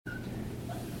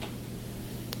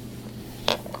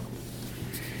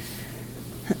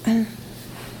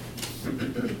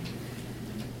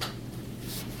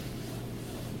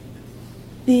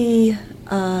the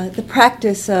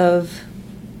practice of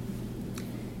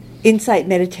insight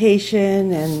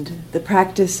meditation and the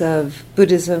practice of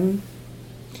Buddhism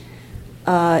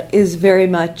is very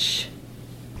much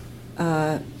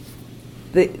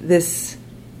this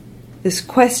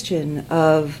question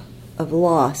of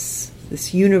loss,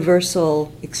 this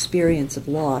universal experience of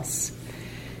loss,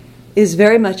 is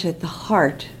very much at the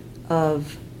heart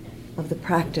of the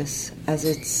practice as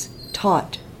it's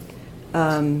taught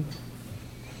and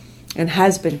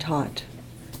has been taught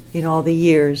in all the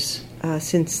years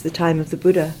since the time of the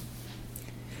Buddha.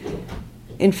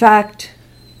 In fact,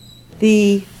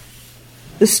 the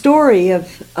story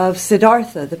of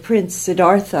Siddhartha, the prince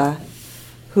Siddhartha,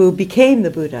 who became the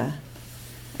Buddha,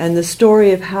 and the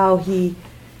story of how he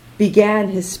began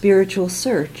his spiritual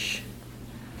search,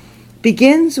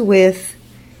 begins with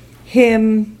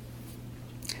him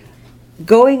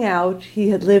going out. He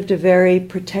had lived a very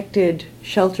protected,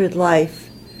 sheltered life,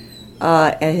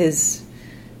 and his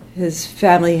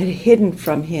family had hidden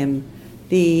from him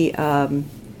the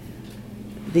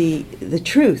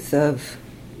truth of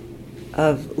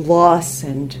loss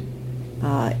and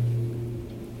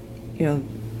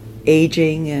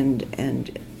aging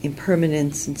and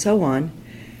impermanence and so on.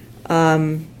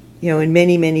 In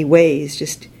many ways,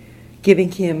 just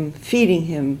feeding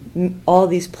him all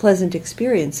these pleasant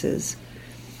experiences,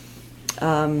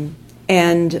 and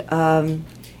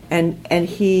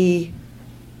he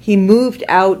moved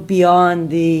out beyond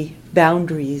the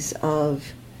boundaries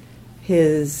of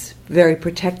his very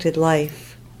protected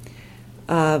life,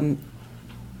 and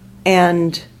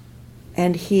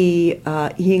he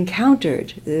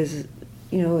encountered this,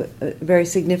 a very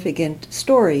significant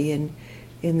story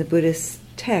in the Buddhist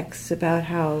texts about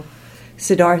how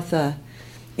Siddhartha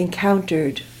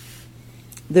encountered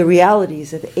the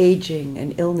realities of aging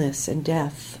and illness and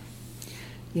death,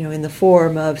 in the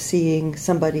form of seeing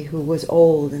somebody who was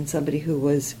old and somebody who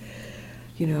was,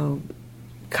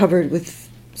 covered with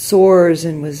sores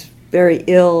and was very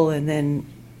ill, and then,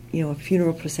 a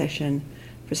funeral procession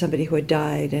for somebody who had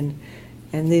died, and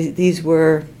these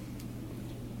were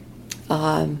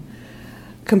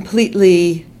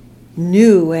completely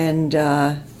new and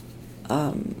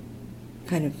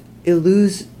kind of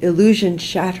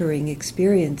illusion-shattering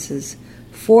experiences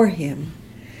for him,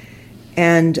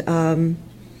 and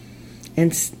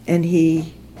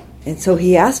so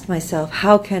he asked myself,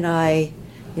 how can I,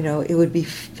 it would be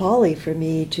folly for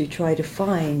me to try to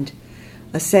find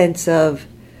a sense of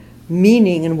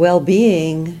meaning and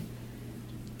well-being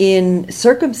in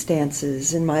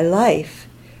circumstances in my life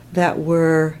that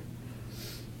are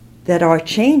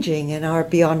changing and are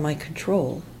beyond my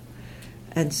control.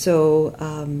 And so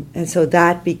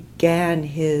that began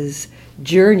his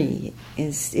journey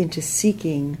into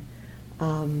seeking,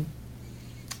 the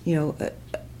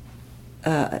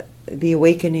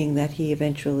awakening that he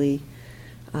eventually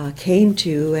came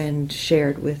to and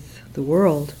shared with the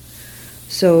world.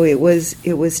 So it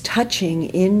was touching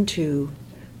into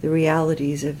the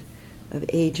realities of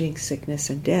aging, sickness,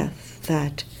 and death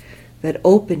that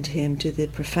opened him to the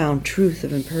profound truth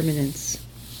of impermanence.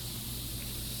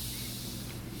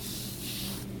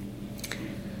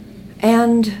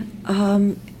 And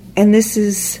this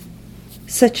is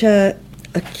such a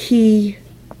key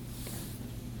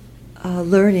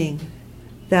learning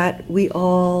that we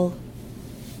all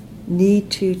need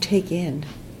to take in,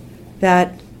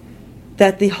 that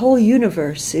the whole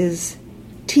universe is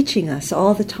teaching us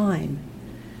all the time.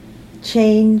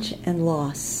 Change and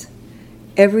loss.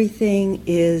 Everything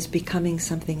is becoming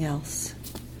something else.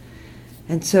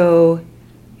 And so,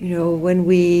 when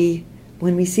we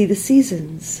see the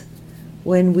seasons,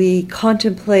 when we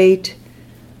contemplate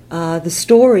the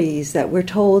stories that we're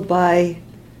told by,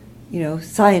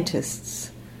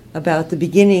 scientists about the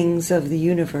beginnings of the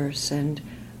universe and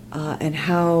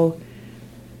how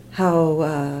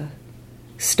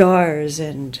stars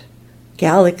and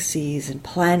galaxies and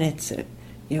planets,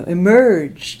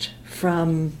 emerged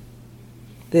from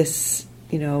this,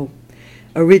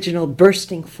 original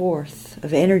bursting forth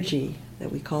of energy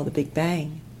that we call the Big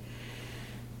Bang.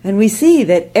 And we see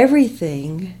that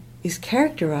everything is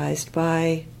characterized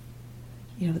by,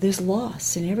 there's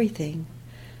loss in everything.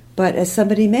 But as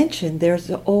somebody mentioned,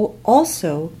 there's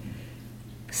also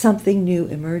something new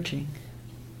emerging.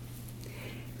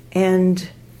 And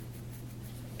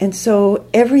so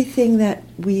everything that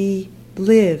we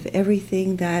live,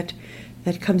 everything that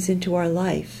comes into our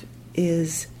life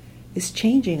is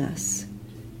changing us,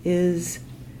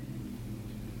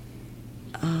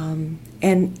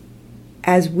 and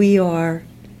as we are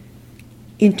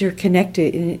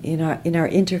interconnected in our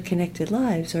interconnected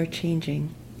lives are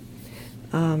changing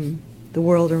the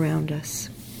world around us.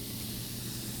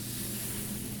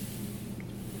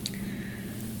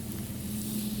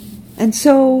 And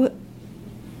so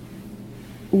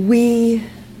we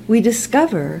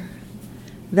discover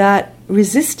that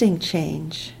resisting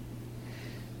change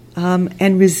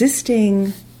and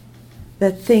resisting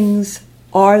that things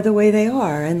are the way they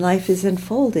are and life is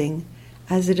unfolding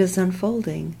as it is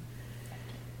unfolding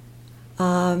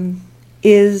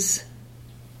is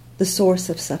the source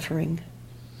of suffering.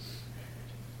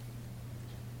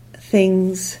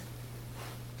 Things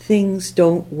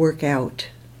don't work out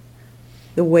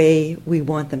the way we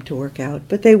want them to work out,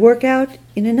 but they work out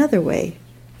in another way.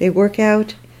 They work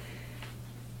out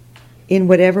in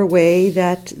whatever way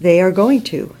that they are going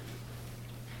to.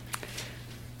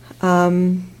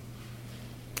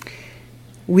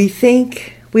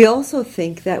 We also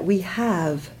think that we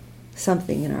have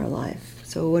something in our life.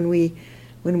 So when we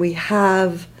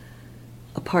have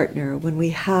a partner, when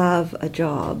we have a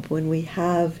job, when we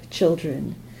have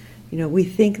children, we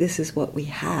think this is what we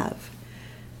have.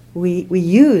 We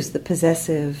use the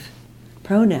possessive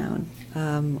pronoun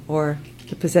or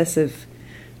the possessive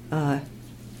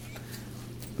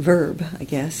verb, I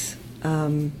guess,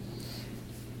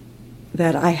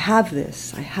 that I have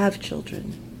this, I have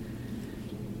children.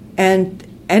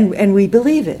 And we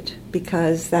believe it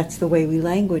because that's the way we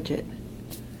language it.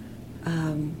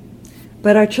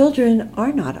 But our children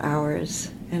are not ours,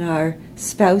 and our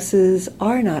spouses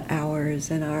are not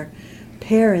ours, and our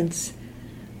parents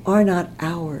are not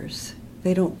ours.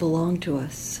 They don't belong to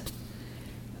us.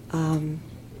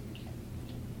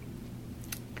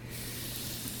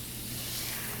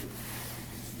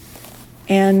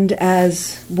 And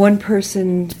as one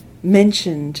person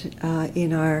mentioned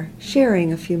in our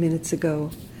sharing a few minutes ago,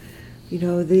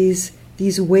 these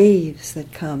waves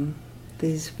that come,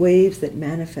 these waves that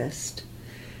manifest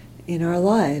in our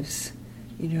lives,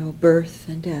 birth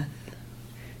and death,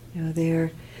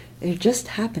 they're just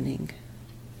happening.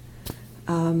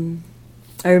 I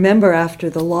remember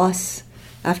after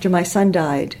my son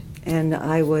died, and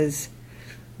I was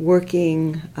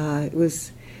working.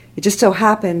 It just so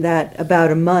happened that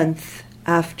about a month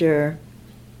after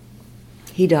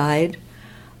he died,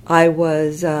 I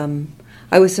was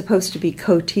supposed to be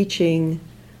co-teaching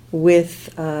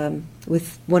with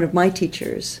one of my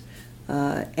teachers,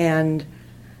 and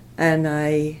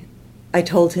I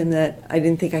told him that I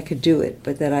didn't think I could do it,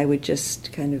 but that I would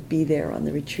just kind of be there on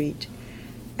the retreat,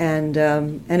 and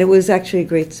it was actually a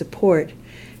great support.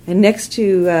 And next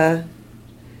to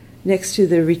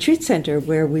the retreat center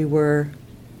where we were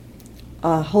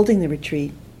holding the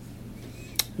retreat,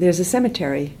 there's a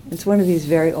cemetery. It's one of these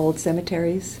very old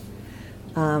cemeteries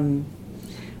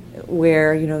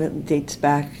where, it dates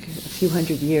back a few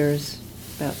hundred years,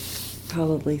 about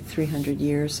probably 300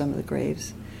 years, some of the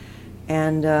graves.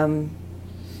 And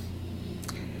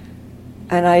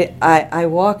I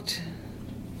walked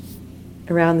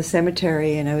around the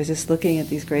cemetery, and I was just looking at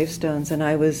these gravestones, and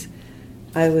I was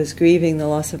grieving the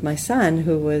loss of my son,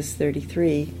 who was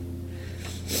 33.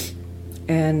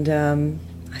 And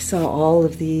I saw all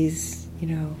of these,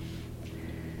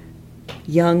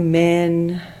 young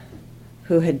men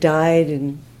who had died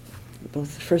in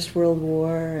both the First World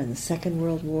War and the Second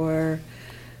World War,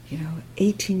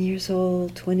 18 years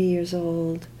old, 20 years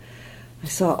old. I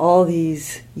saw all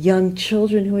these young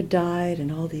children who had died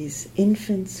and all these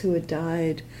infants who had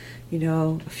died,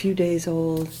 a few days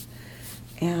old.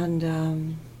 And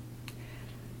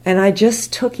I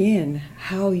just took in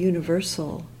how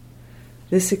universal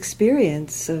this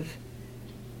experience of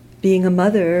being a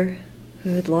mother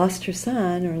who had lost her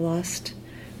son or lost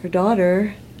her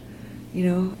daughter,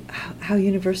 how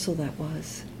universal that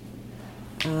was.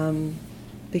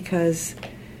 Because,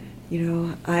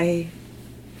 I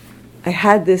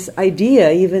had this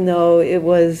idea, even though it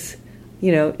was,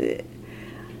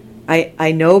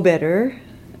 I know better,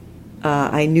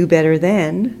 I knew better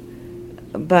then,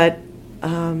 but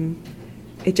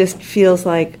it just feels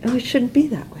like, it shouldn't be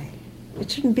that way. It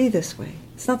shouldn't be this way.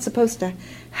 It's not supposed to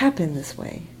happen this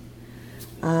way.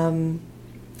 And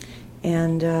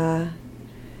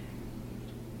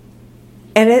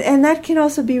that can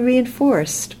also be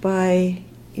reinforced by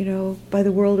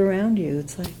the world around you.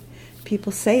 It's like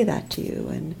people say that to you,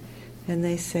 and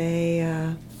they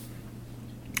say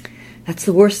that's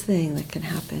the worst thing that can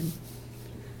happen.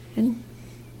 And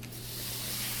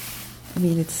I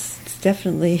mean, it's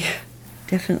definitely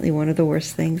one of the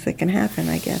worst things that can happen,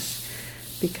 I guess,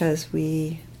 because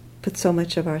we put so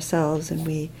much of ourselves and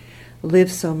we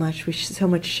live so much, so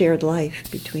much shared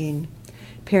life between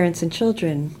parents and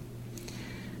children.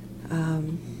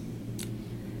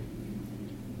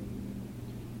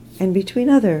 and between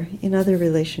in other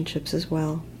relationships as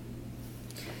well.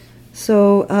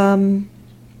 So,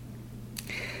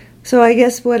 so I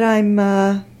guess what I'm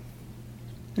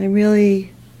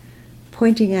really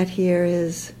pointing at here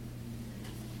is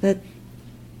that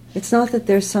it's not that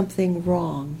there's something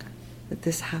wrong that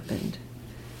this happened.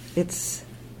 It's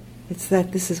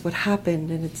that this is what happened,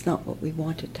 and it's not what we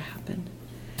wanted to happen.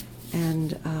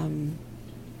 And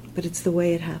but it's the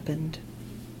way it happened.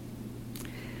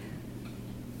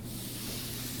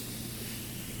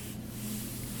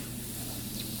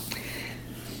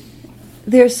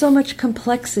 There's so much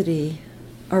complexity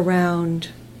around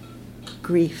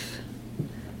grief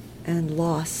and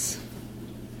loss.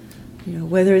 You know,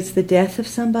 whether it's the death of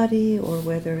somebody, or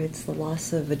whether it's the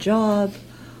loss of a job,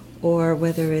 or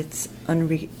whether it's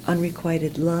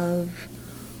unrequited love,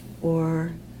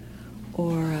 or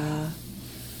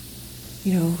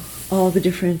you know, all the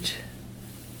different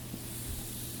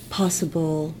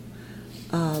possible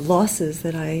losses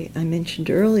that I mentioned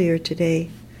earlier today.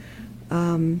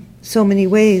 So many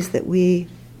ways that we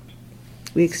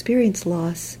experience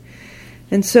loss,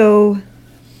 and so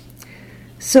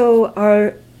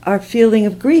our feeling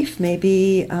of grief may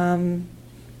be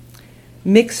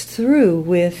mixed through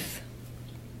with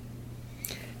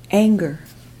anger,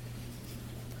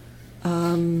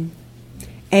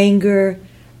 anger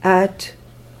at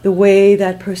the way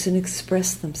that person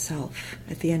expressed themselves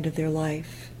at the end of their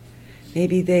life.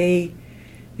 Maybe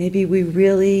we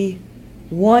really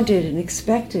wanted and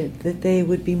expected that they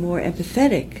would be more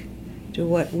empathetic to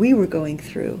what we were going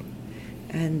through,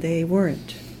 and they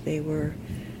weren't. They were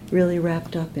really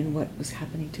wrapped up in what was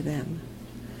happening to them.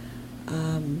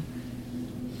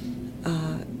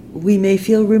 We may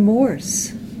feel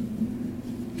remorse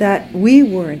that we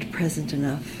weren't present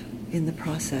enough in the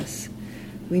process.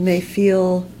 We may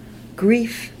feel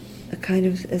grief, a kind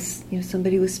of, as you know,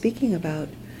 somebody was speaking about,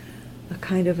 a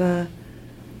kind of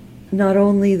not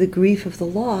only the grief of the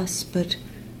loss, but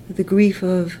the grief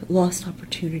of lost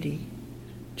opportunity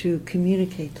to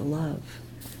communicate the love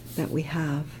that we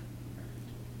have.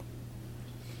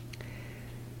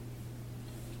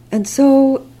 And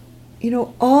so, you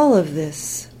know, all of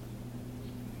this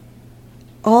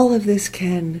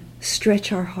can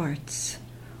stretch our hearts.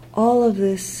 All of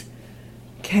this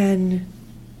can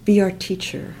be our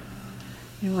teacher.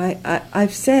 You know,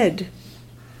 I've said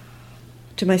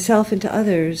to myself and to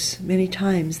others many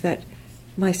times that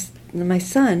my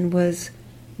son was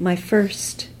my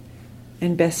first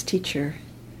and best teacher,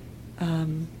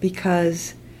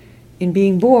 because in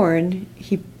being born,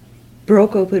 he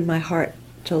broke open my heart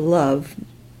to love.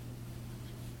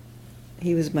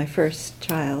 He was my first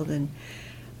child, and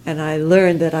I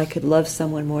learned that I could love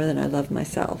someone more than I loved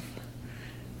myself,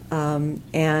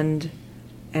 and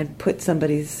put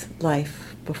somebody's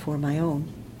life before my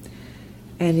own.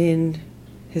 And in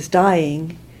his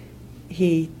dying,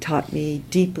 he taught me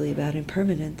deeply about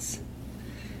impermanence.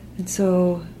 And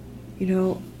so, you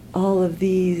know, all of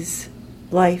these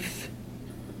life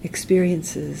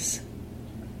experiences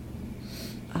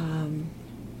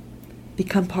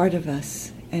become part of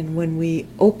us, and when we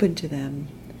open to them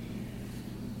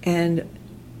and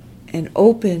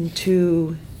open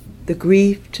to the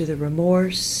grief, to the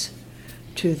remorse,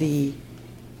 to the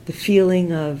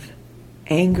feeling of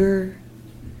anger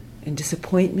and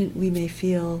disappointment we may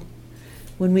feel,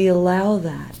 when we allow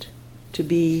that to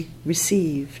be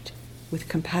received with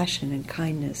compassion and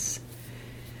kindness,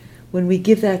 when we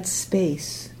give that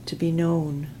space to be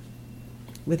known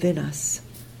within us,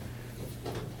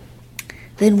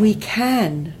 then we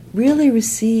can really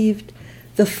receive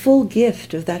the full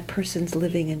gift of that person's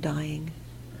living and dying.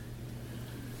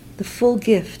 The full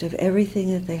gift of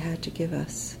everything that they had to give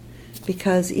us.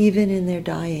 Because even in their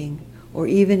dying, or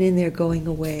even in their going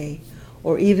away,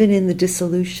 or even in the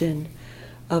dissolution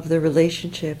of the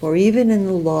relationship, or even in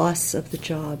the loss of the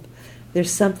job, there's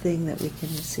something that we can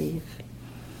receive.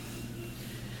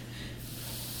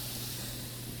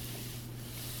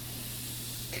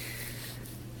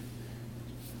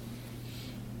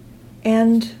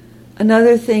 And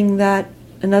another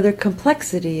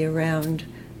complexity around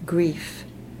grief,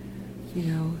 you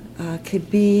know, could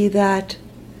be that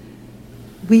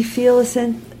we feel a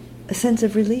sense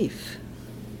of relief.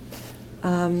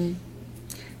 You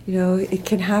know, it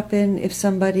can happen if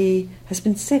somebody has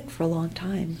been sick for a long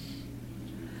time,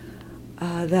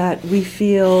 that we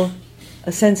feel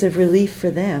a sense of relief for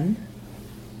them,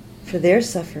 for their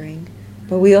suffering,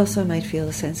 but we also might feel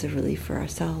a sense of relief for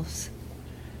ourselves.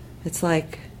 It's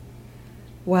like,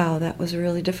 wow, that was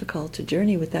really difficult to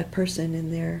journey with that person in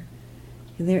their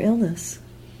illness.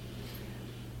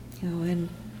 You know,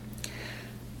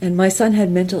 And my son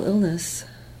had mental illness,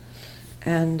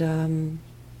 and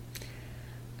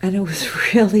it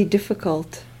was really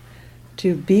difficult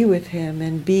to be with him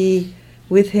and be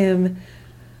with him,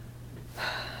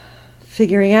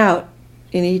 figuring out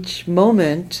in each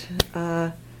moment,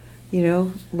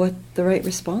 what the right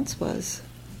response was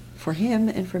for him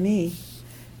and for me,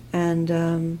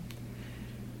 and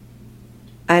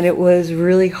it was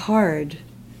really hard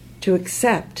to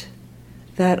accept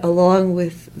that, along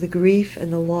with the grief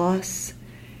and the loss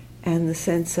and the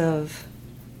sense of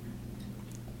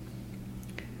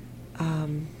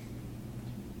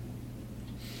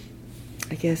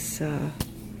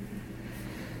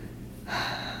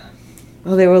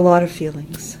there were a lot of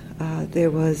feelings. But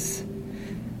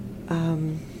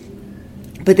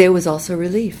there was also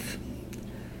relief,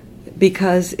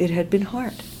 because it had been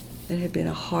hard. It had been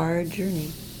a hard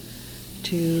journey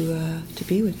to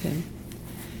be with him,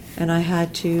 and I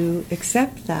had to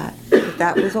accept that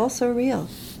was also real,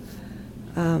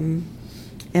 and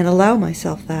allow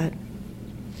myself that.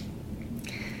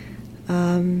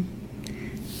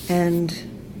 And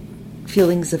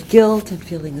feelings of guilt and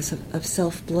feelings of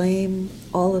self-blame,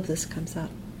 all of this comes up.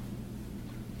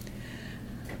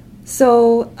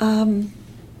 So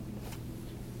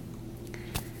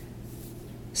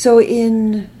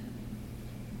in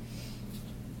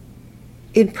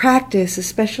practice,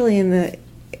 especially in the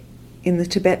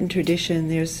Tibetan tradition,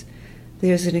 there's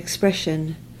an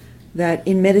expression that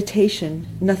in meditation,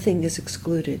 nothing is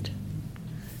excluded.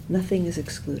 Nothing is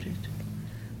excluded.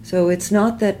 So it's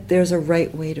not that there's a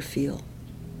right way to feel.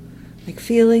 Like,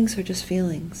 feelings are just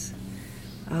feelings,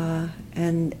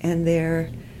 and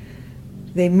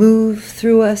they move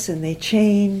through us and they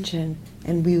change, and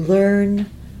we learn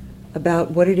about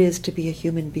what it is to be a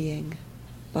human being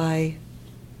by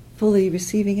fully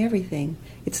receiving everything.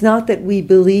 It's not that we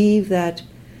believe that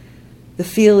the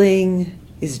feeling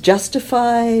is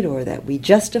justified, or that we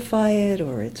justify it,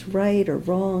 or it's right or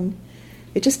wrong.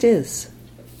 It just is.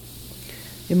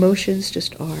 Emotions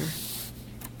just are.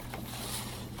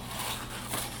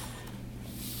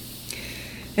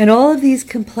 And all of these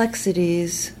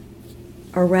complexities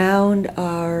around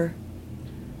our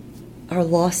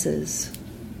losses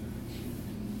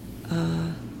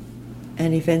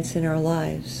and events in our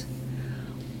lives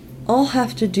all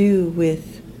have to do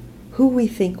with who we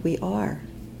think we are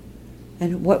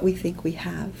and what we think we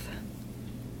have.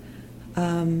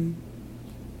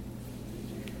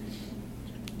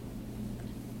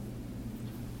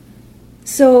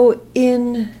 So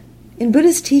in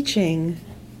Buddha's teaching,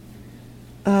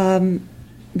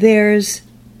 there's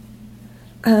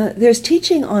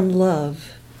teaching on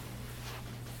love,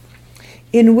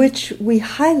 in which we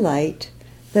highlight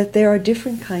that there are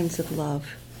different kinds of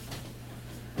love.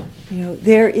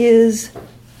 There is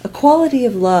a quality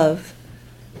of love.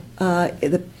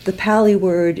 The Pali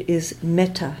word is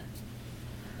metta,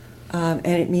 and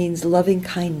it means loving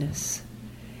kindness.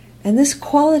 And this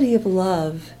quality of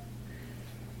love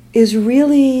is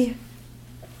really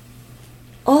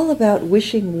all about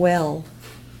wishing well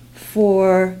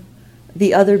for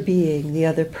the other being, the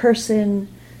other person,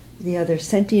 the other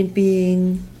sentient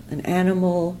being, an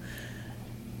animal,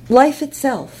 life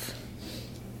itself.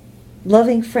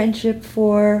 Loving friendship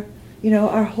for,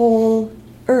 our whole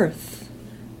earth,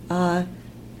 the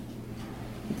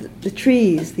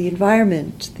trees, the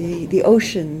environment, the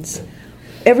oceans,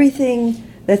 everything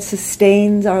that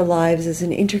sustains our lives as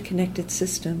an interconnected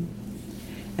system.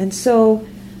 And so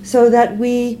that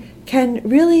we can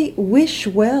really wish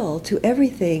well to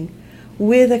everything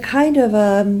with a kind of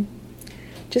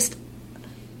just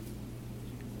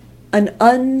an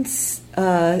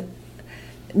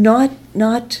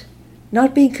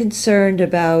not being concerned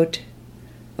about,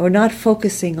 or not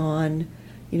focusing on,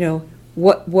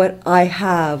 what I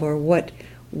have or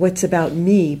what's about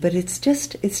me, but it's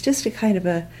just a kind of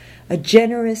a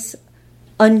generous,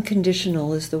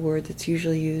 unconditional is the word that's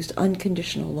usually used,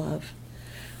 unconditional love.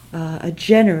 A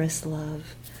generous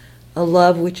love, a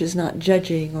love which is not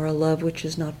judging, or a love which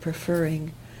is not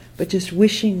preferring, but just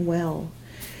wishing well.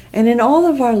 And in all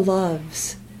of our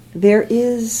loves, there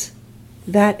is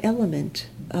that element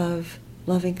of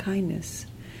loving kindness.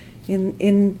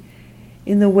 In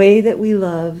the way that we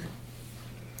love,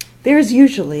 there's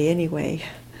usually, anyway,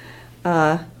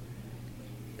 that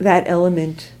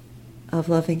element of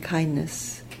loving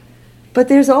kindness. But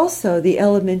there's also the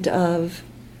element of,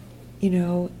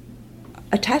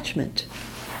 attachment.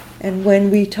 And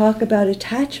when we talk about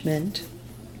attachment,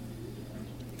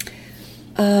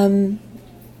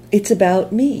 it's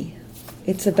about me.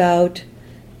 It's about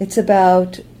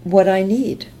what I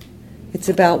need. It's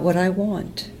about what I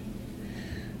want.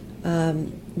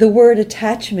 The word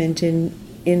attachment in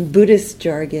in Buddhist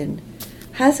jargon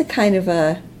has a kind of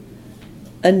a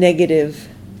negative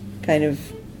kind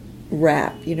of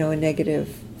rap, a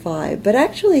negative vibe. But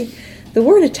actually, the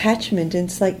word attachment in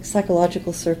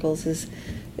psychological circles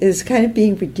is kind of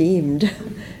being redeemed.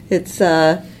 It's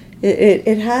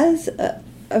it has a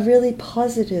really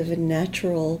positive and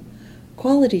natural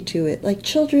quality to it. Like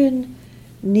children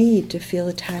need to feel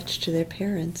attached to their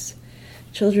parents.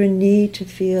 Children need to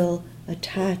feel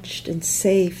attached and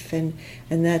safe, and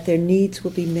that their needs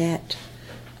will be met.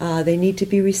 They need to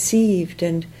be received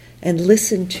and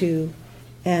listened to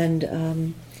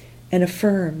and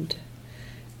affirmed.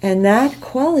 And that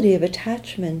quality of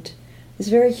attachment is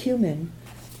very human.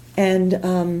 And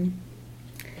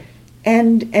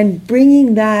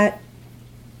bringing that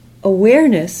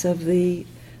awareness of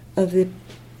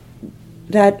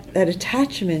that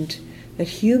attachment, that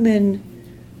human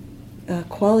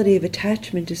quality of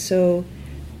attachment is so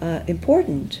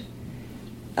important.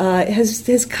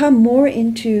 Has come more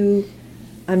into.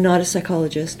 I'm not a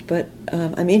psychologist, but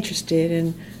I'm interested,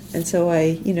 and so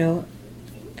I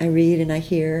read and I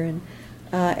hear, and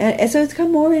so it's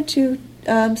come more into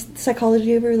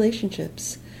psychology of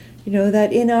relationships.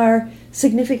 That in our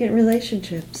significant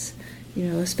relationships,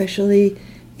 especially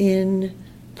in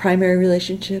primary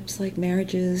relationships like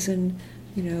marriages and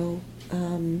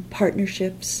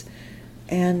partnerships,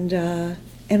 and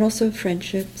also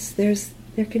friendships, there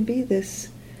can be this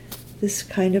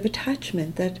kind of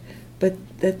attachment but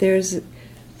there's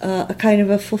a kind of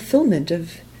a fulfillment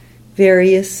of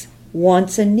various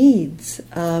wants and needs,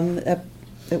 that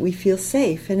we feel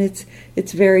safe, and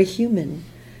it's very human,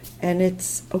 and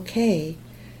it's okay,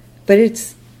 but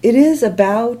it is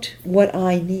about what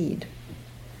I need,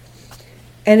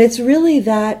 and it's really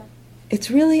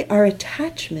our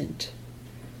attachment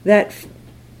that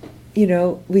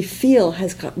we feel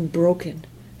has gotten broken,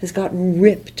 has gotten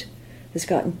ripped, has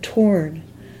gotten torn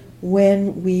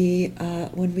when we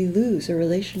lose a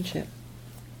relationship,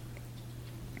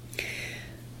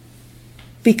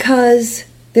 because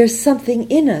there's something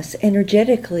in us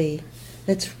energetically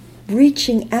that's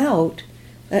reaching out.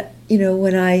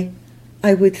 When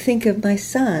I would think of my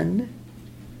son,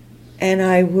 and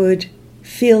I would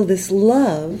feel this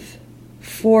love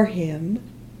for him,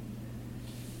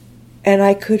 and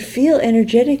I could feel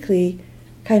energetically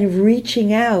kind of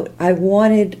reaching out. I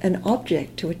wanted an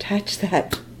object to attach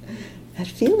that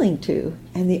feeling to,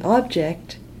 and the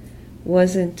object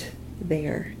wasn't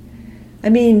there. I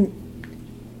mean,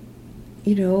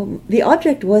 the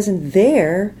object wasn't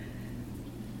there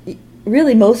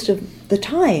really most of the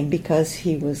time, because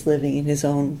he was living in his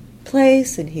own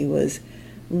place, and he was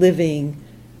living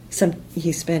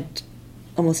he spent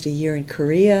almost a year in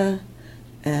Korea,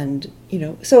 and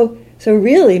so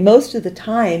really most of the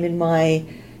time in my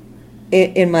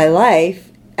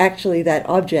life, actually that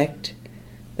object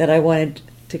that I wanted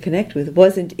to connect with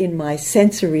wasn't in my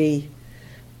sensory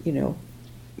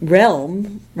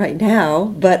realm right now,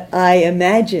 but I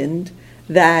imagined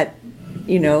that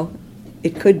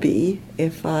it could be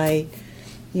if I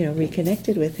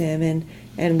reconnected with him,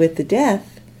 and with the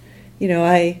death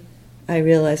I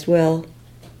realized, well,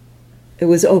 it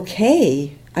was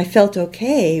okay. I felt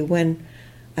okay when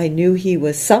I knew he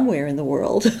was somewhere in the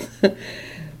world,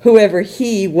 whoever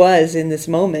he was in this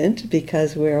moment,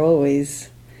 because we're always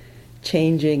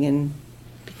changing and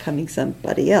becoming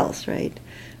somebody else, right?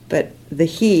 But the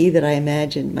he that I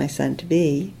imagined my son to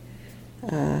be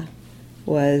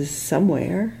was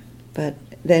somewhere. But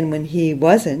then when he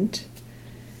wasn't,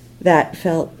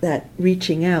 that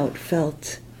reaching out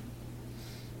felt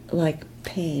like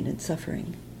pain and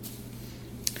suffering.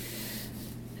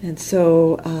 And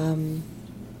so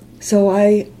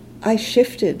I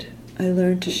shifted. I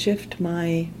learned to shift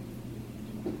my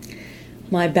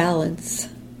balance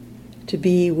to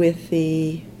be with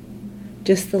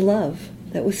just the love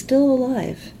that was still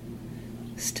alive,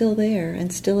 still there,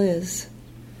 and still is.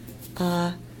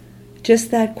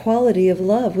 Just that quality of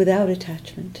love without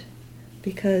attachment,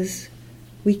 because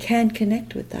we can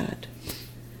connect with that.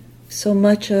 So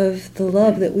much of the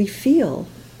love that we feel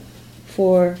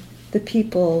for the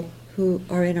people who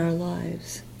are in our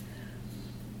lives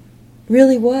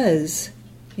really was,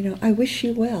 I wish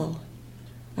you well.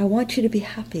 I want you to be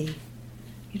happy.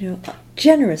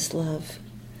 Generous love.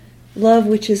 Love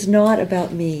which is not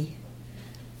about me.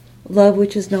 Love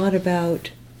which is not about,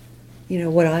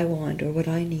 what I want or what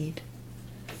I need.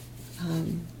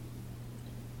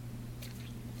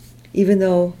 Even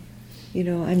though,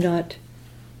 I'm not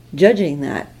judging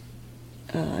that.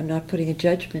 I'm not putting a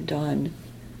judgment on,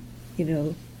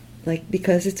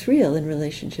 because it's real in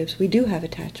relationships. We do have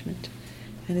attachment,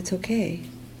 and it's okay.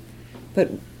 But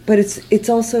it's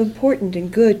also important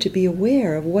and good to be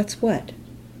aware of what's what.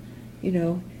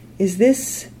 Is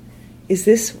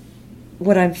this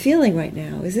what I'm feeling right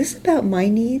now? Is this about my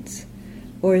needs,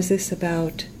 or is this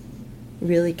about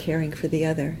really caring for the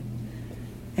other?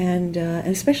 And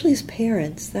especially as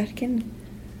parents, that can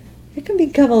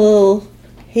become a little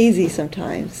hazy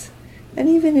sometimes, and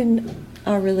even in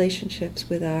our relationships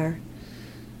with our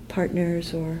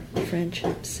partners or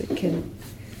friendships, it can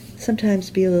sometimes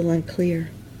be a little unclear.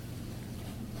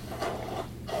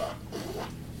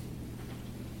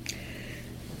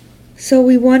 So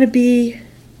we want to be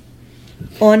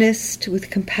honest with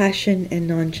compassion and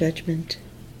non-judgment.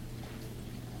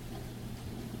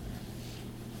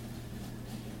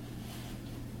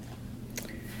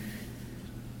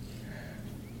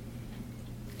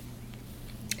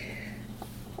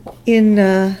 In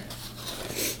the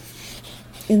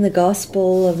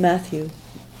Gospel of Matthew,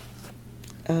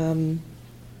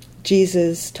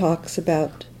 Jesus talks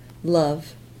about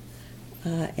love,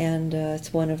 and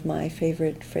it's one of my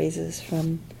favorite phrases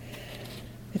from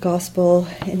the Gospel.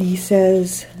 And he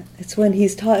says, it's when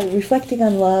he's reflecting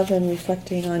on love and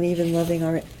reflecting on even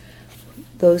loving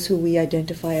those who we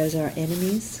identify as our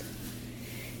enemies.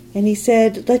 And he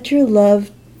said, "Let your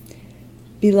love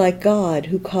be like God,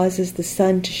 who causes the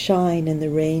sun to shine and the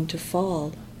rain to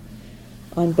fall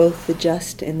on both the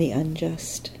just and the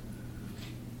unjust."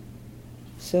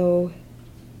 So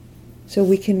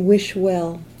we can wish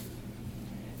well.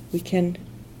 We can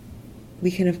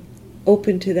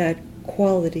open to that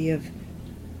quality of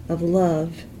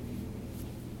love,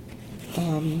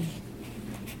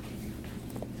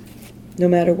 no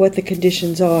matter what the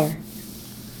conditions are.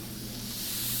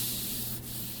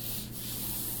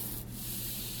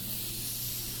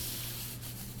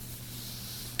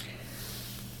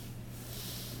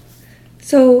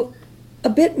 So a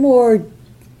bit more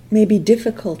maybe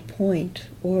difficult point,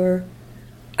 or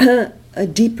a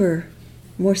deeper,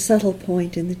 more subtle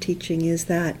point in the teaching is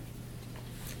that,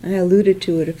 I alluded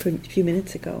to it a few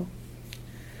minutes ago,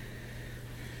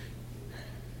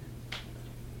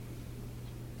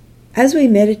 as we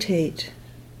meditate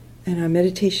and our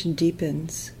meditation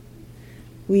deepens,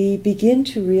 we begin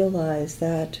to realize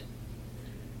that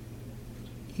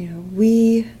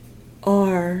we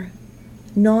are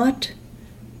not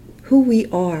who we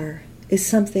are is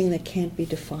something that can't be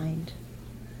defined.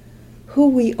 Who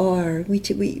we are, we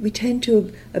tend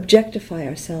to objectify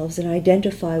ourselves and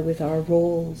identify with our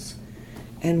roles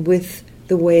and with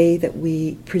the way that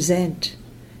we present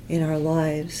in our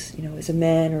lives, as a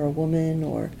man or a woman,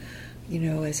 or,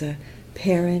 as a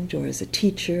parent or as a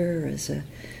teacher or as a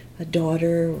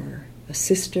daughter or a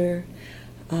sister.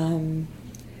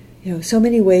 So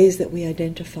many ways that we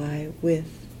identify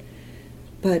with.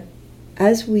 But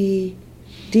as we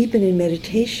deepen in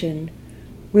meditation,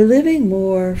 we're living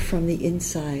more from the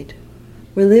inside.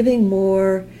 We're living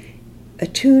more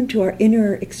attuned to our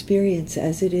inner experience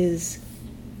as it is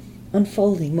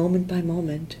unfolding moment by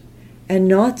moment, and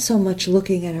not so much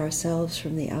looking at ourselves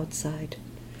from the outside.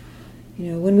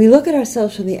 When we look at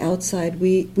ourselves from the outside,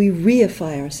 we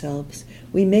reify ourselves.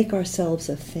 We make ourselves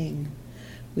a thing.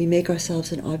 We make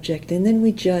ourselves an object, and then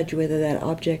we judge whether that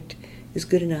object is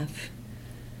good enough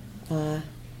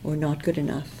or not good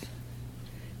enough.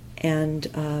 And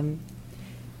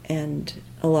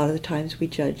a lot of the times we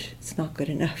judge it's not good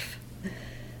enough.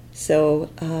 So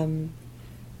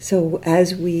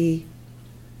as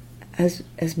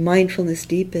mindfulness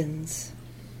deepens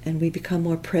and we become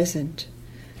more present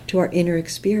to our inner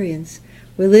experience,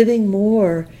 we're living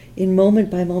more in moment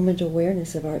by moment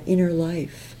awareness of our inner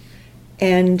life,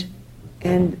 and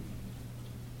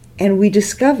we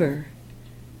discover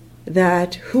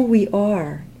that who we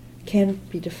are can't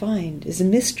be defined, is a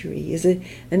mystery, is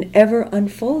an ever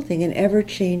unfolding and ever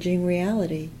changing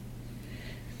reality.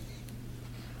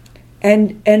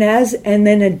 And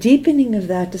then a deepening of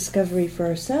that discovery for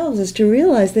ourselves is to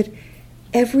realize that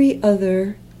every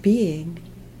other being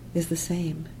is the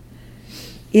same,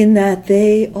 in that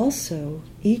they also,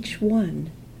 each one,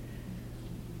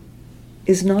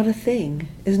 is not a thing,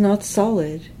 is not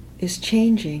solid, is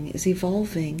changing, is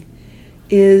evolving,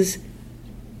 is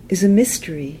a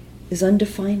mystery, is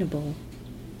undefinable.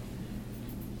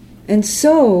 And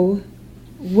so,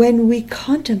 when we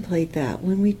contemplate that,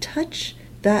 when we touch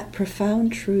that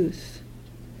profound truth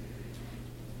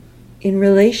in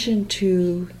relation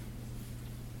to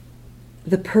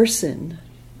the person,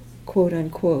 quote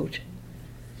unquote,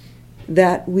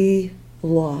 that we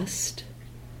lost,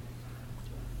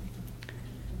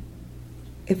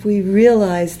 if we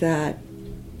realize that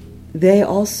they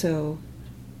also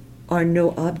are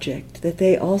no object, that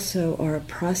they also are a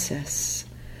process,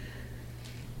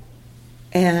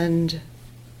 and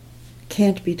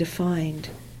can't be defined,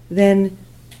 then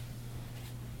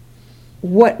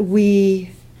what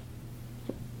we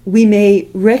may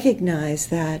recognize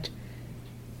that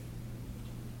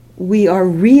we are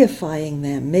reifying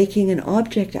them, making an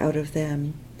object out of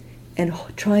them, and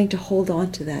trying to hold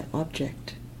on to that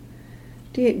object.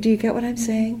 Do you get what I'm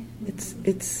saying? It's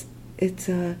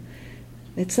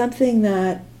something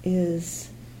that is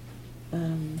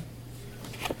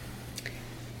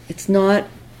it's not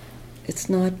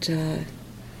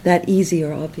that easy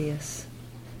or obvious,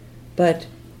 but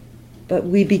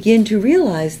we begin to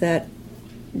realize that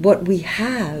what we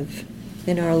have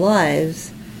in our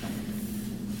lives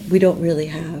we don't really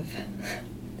have.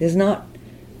 There's not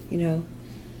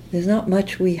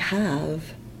much we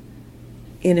have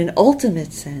in an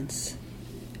ultimate sense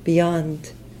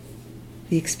beyond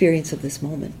the experience of this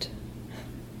moment.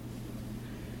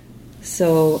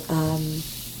 So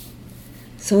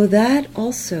that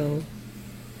also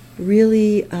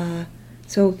really,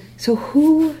 so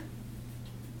who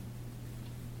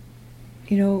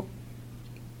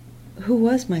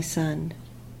was my son,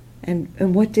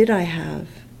 and what did I have,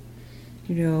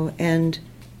 and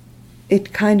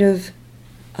it kind of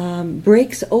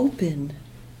breaks open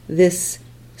this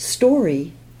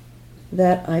story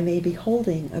that I may be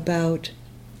holding about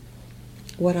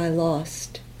what I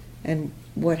lost and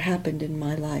what happened in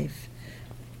my life,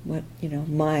 my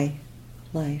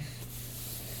life.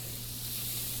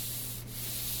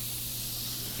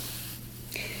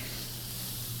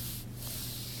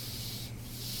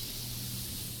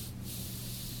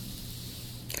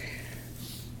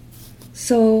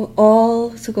 So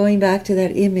going back to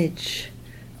that image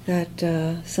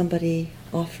that somebody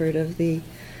offered of the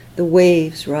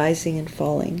waves rising and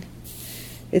falling.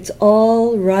 It's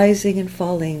all rising and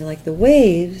falling. Like the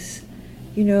waves,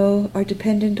 are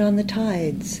dependent on the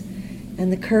tides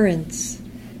and the currents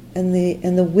and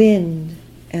the wind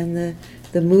and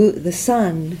the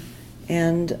sun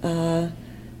and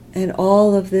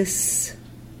all of this,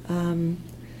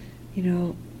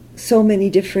 so many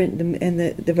different, and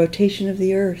the rotation of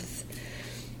the earth.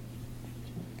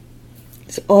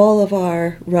 It's all of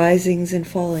our risings and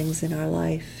fallings in our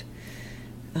life,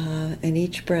 and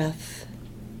each breath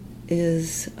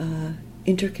is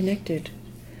interconnected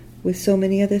with so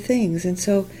many other things, and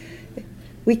so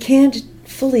we can't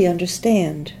fully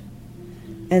understand,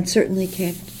 and certainly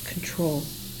can't control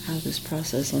how this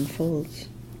process unfolds.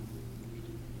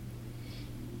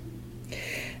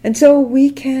 And so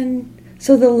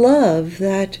the love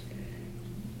that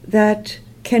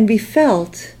can be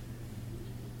felt,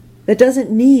 that doesn't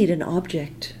need an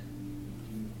object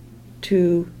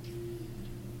to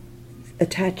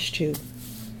attach to.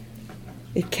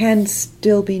 It can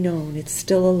still be known, it's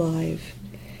still alive.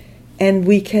 And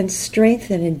we can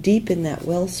strengthen and deepen that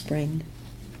wellspring,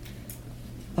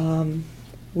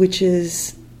 which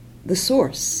is the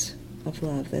source of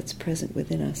love that's present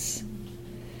within us.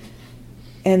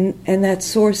 And that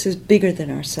source is bigger than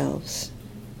ourselves.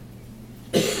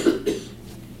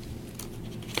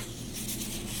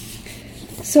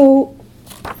 So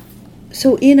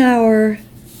in our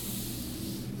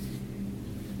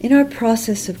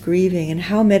process of grieving, and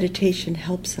how meditation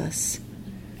helps us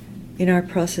in our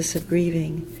process of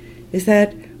grieving, is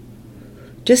that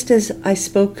just as I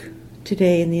spoke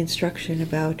today in the instruction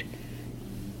about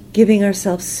giving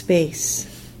ourselves space,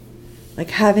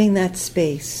 like having that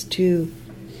space to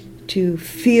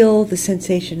feel the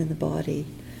sensation in the body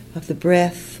of the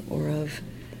breath or of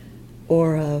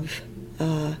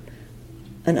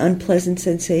an unpleasant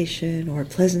sensation or a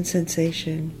pleasant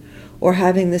sensation, or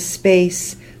having the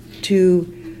space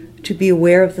to be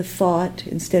aware of the thought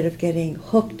instead of getting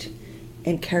hooked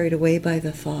and carried away by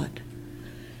the thought.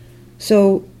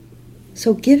 So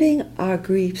giving our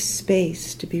grief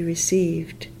space to be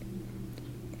received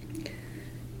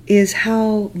is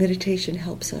how meditation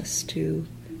helps us to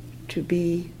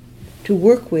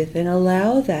work with and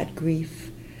allow that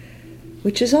grief,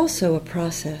 which is also a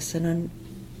process, an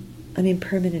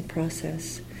impermanent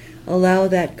process, allow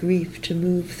that grief to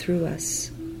move through us.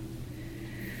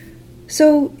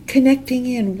 So connecting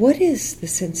in, what is the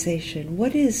sensation?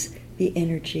 What is the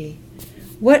energy?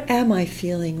 What am I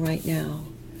feeling right now?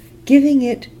 Giving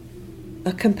it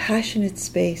a compassionate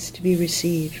space to be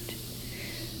received.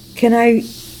 Can I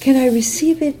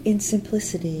receive it in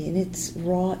simplicity, in its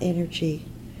raw energy,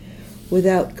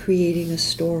 without creating a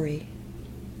story?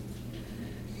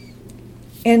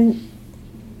 And,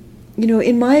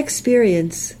 in my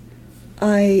experience,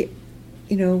 when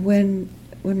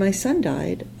my son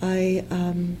died,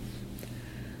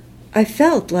 I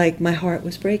felt like my heart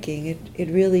was breaking. It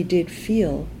really did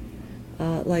feel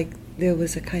like there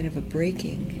was a kind of a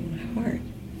breaking in my heart.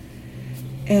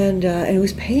 And it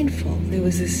was painful. There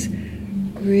was this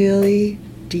really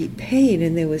deep pain,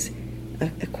 and there was a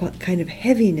kind of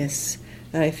heaviness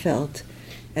that I felt,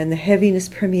 and the heaviness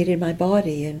permeated my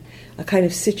body, and a kind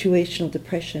of situational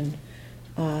depression,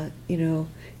 in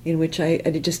which I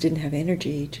just didn't have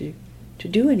energy to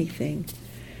do anything.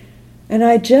 And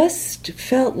I just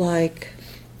felt like,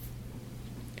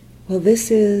 well, this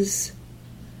is,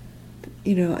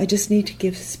 I just need to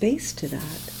give space to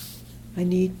that. I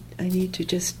need to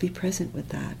just be present with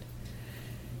that.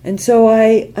 And so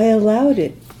I allowed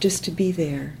it just to be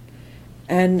there.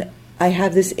 And I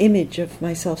have this image of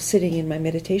myself sitting in my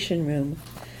meditation room,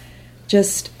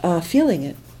 just feeling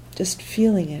it.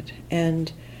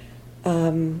 And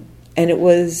it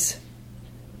was,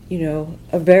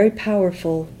 a very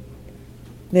powerful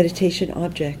meditation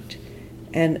object.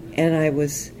 And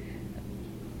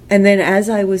then as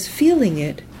I was feeling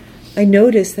it, I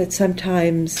noticed that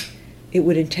sometimes it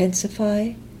would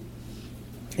intensify,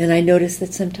 and I noticed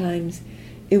that sometimes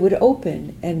it would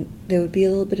open and there would be a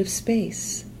little bit of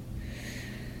space.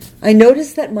 I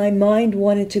noticed that my mind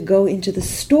wanted to go into the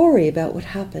story about what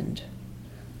happened.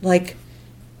 Like,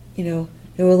 there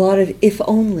were a lot of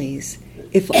if-onlys.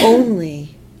 If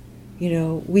only,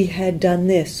 we had done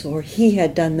this, or he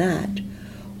had done that.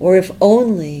 Or if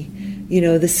only,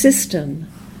 the system,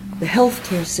 the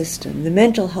healthcare system, the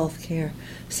mental health care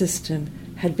system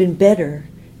had been better.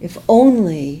 If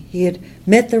only he had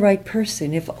met the right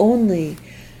person. If only,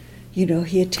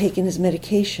 he had taken his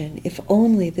medication. If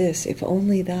only this, if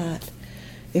only that.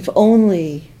 If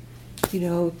only,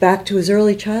 back to his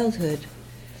early childhood.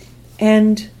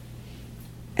 And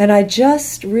I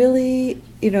just really,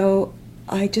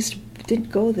 I just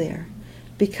didn't go there,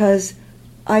 because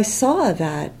I saw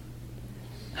that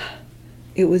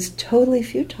it was totally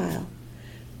futile,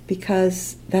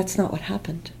 because that's not what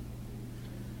happened.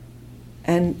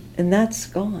 And that's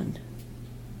gone.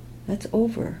 That's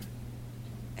over.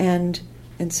 And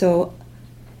so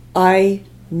I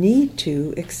need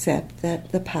to accept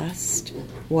that the past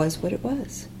was what it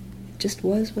was. It just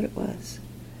was what it was.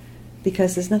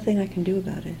 Because there's nothing I can do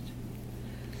about it.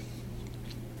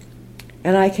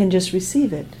 And I can just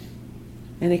receive it.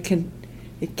 And it can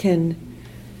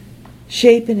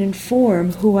shape and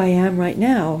inform who I am right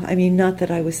now. I mean, not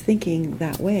that I was thinking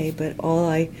that way, but all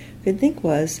I could think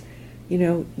was,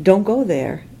 don't go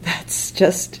there. That's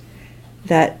just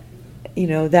that,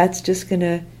 that's just going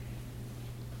to,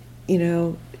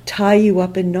 tie you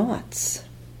up in knots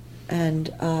and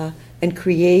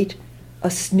create a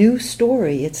new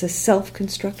story. It's a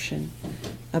self-construction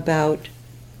about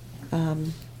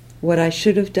what I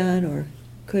should have done or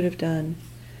could have done.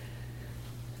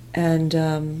 And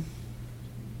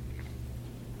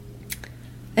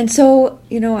so,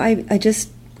 I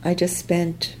just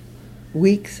spent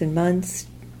weeks and months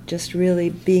just really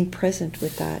being present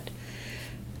with that.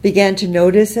 Began to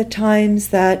notice at times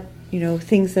that,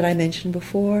 things that I mentioned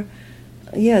before,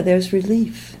 there's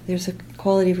relief. There's a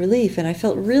quality of relief. And I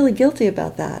felt really guilty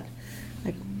about that.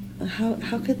 Like,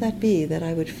 how could that be, that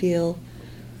I would feel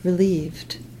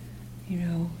relieved,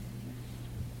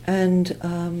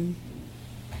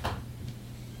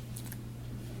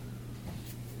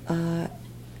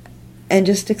 And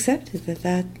just accepted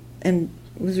that, and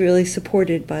was really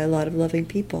supported by a lot of loving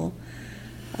people.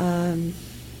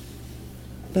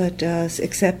 But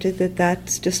accepted that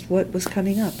that's just what was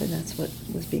coming up, and that's what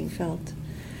was being felt.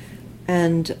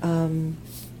 And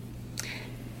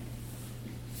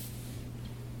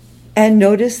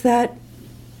noticed that,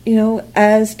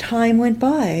 as time went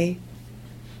by,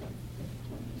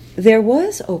 there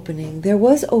was opening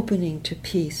to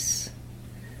peace.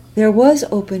 There was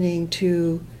opening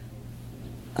to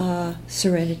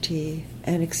serenity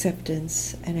and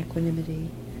acceptance and equanimity.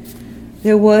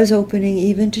 There was opening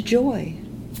even to joy,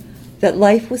 that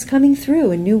life was coming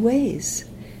through in new ways,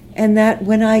 and that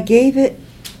when I gave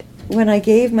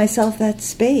myself that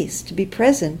space to be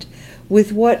present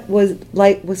with what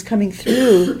was coming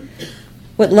through,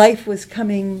 what life was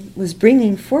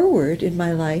bringing forward in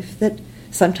my life, that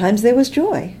sometimes there was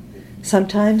joy,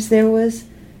 sometimes there was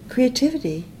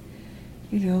creativity,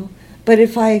 But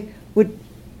if I would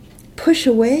push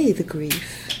away the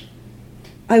grief,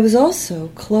 I was also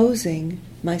closing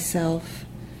myself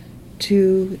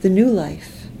to the new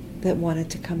life that wanted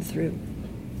to come through.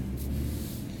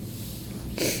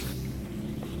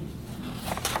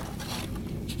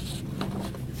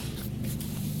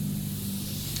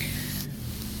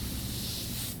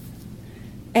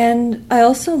 And I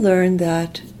also learned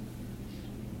that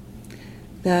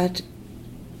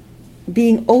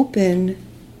being open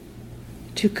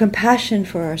to compassion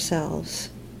for ourselves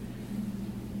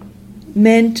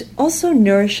meant also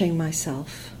nourishing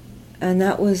myself. And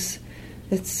that was,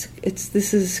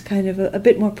 this is kind of a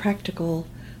bit more practical,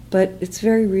 but it's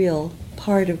very real.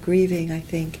 Part of grieving, I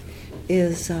think,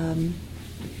 is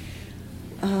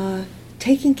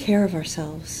taking care of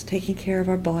ourselves, taking care of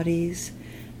our bodies,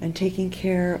 and taking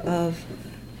care of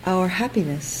our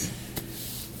happiness.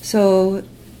 So,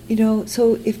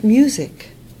 so if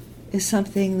music is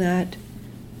something that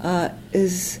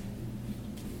is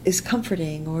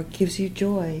comforting or gives you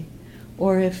joy,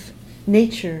 or if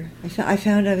nature, I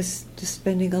found I was just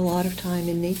spending a lot of time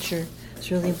in nature.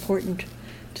 It's really important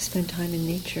to spend time in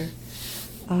nature.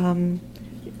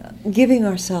 Giving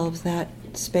ourselves that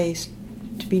space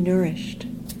to be nourished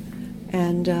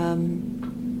and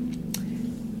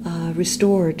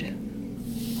restored.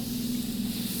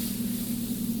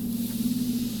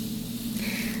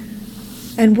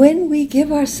 And when we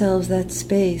give ourselves that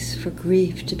space for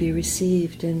grief to be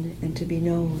received and to be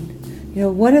known,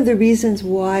 one of the reasons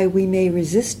why we may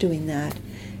resist doing that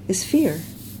is fear.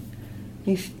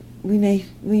 We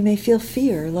may feel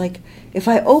fear, like, if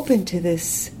I open to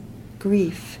this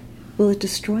grief, will it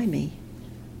destroy me?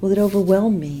 Will it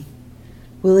overwhelm me?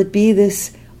 Will it be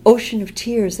this ocean of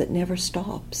tears that never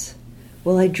stops?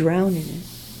 Will I drown in it?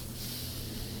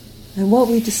 And what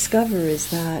we discover is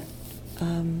that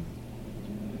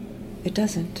it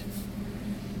doesn't.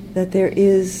 That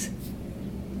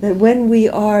that when we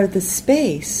are the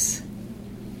space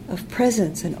of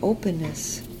presence and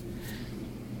openness,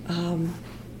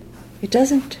 it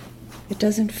doesn't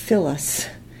fill us.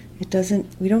 We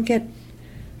don't get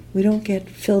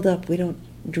filled up, we don't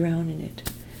drown in it.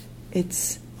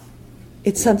 It's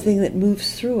something that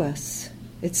moves through us.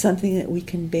 It's something that we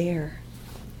can bear.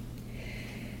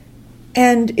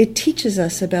 And it teaches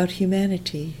us about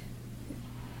humanity.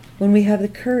 When we have the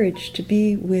courage to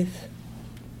be with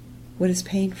what is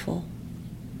painful.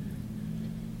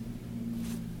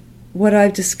 What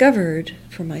I've discovered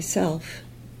for myself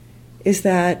is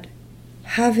that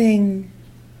having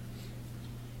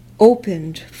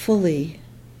opened fully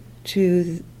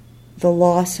to the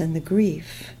loss and the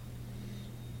grief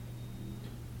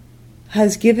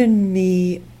has given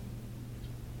me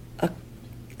a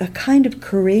kind of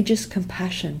courageous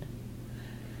compassion,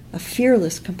 a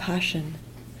fearless compassion,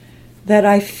 that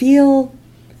I feel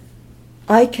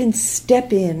I can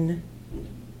step in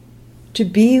to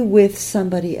be with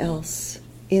somebody else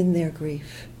in their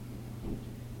grief,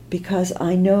 because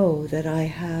I know that I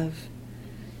have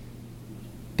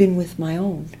been with my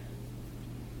own.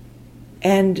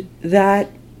 And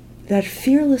that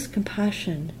fearless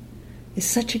compassion is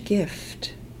such a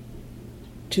gift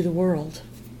to the world.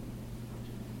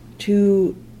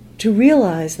 To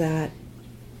realize that,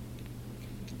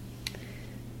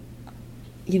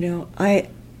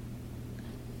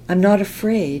 I'm not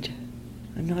afraid.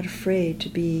 I'm not afraid to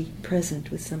be present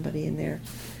with somebody in their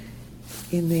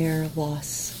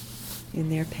loss, in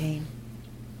their pain.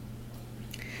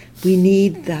 We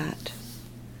need that,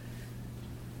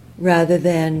 rather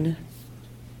than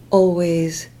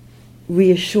always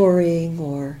reassuring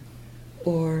or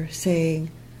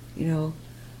saying,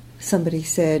 somebody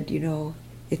said,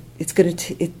 it's going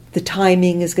to the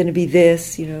timing is going to be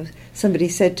this. Somebody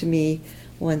said to me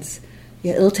once,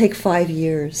 yeah, it'll take 5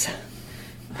 years.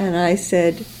 And I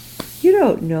said, you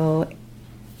don't know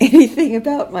anything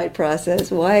about my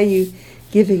process. Why are you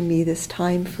giving me this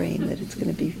time frame that it's going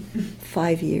to be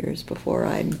 5 years before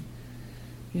I'm,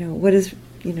 what does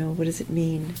it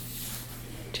mean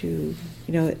to,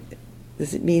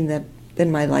 does it mean that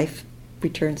then my life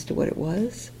returns to what it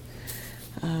was?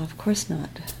 Of course not.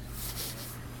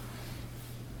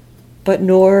 But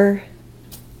nor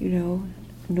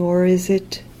is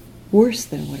it worse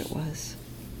than what it was.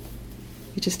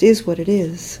 It just is what it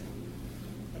is.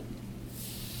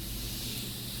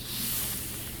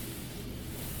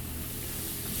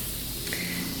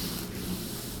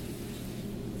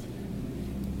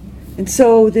 And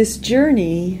so this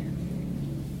journey,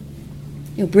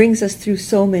 brings us through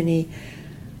so many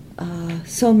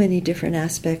different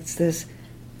aspects.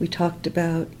 We talked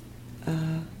about,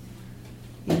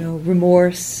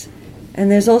 remorse, and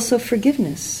there's also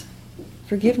forgiveness.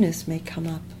 Forgiveness may come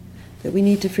up, that we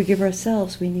need to forgive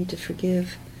ourselves, we need to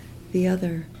forgive the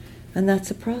other, and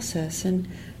that's a process. And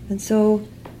so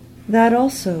that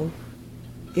also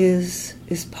is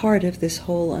part of this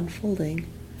whole unfolding.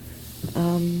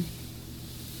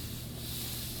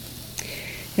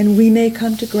 And we may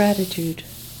come to gratitude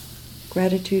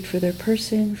for their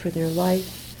person, for their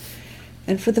life,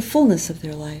 and for the fullness of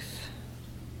their life.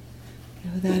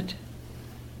 That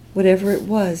whatever it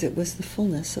was the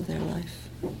fullness of their life.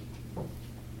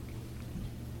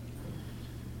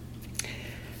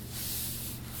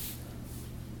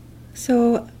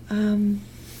 So,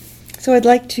 so I'd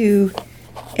like to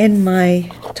end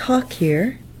my talk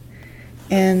here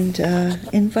and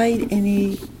invite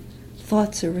any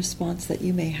thoughts or response that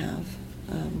you may have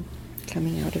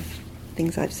coming out of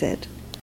things I've said.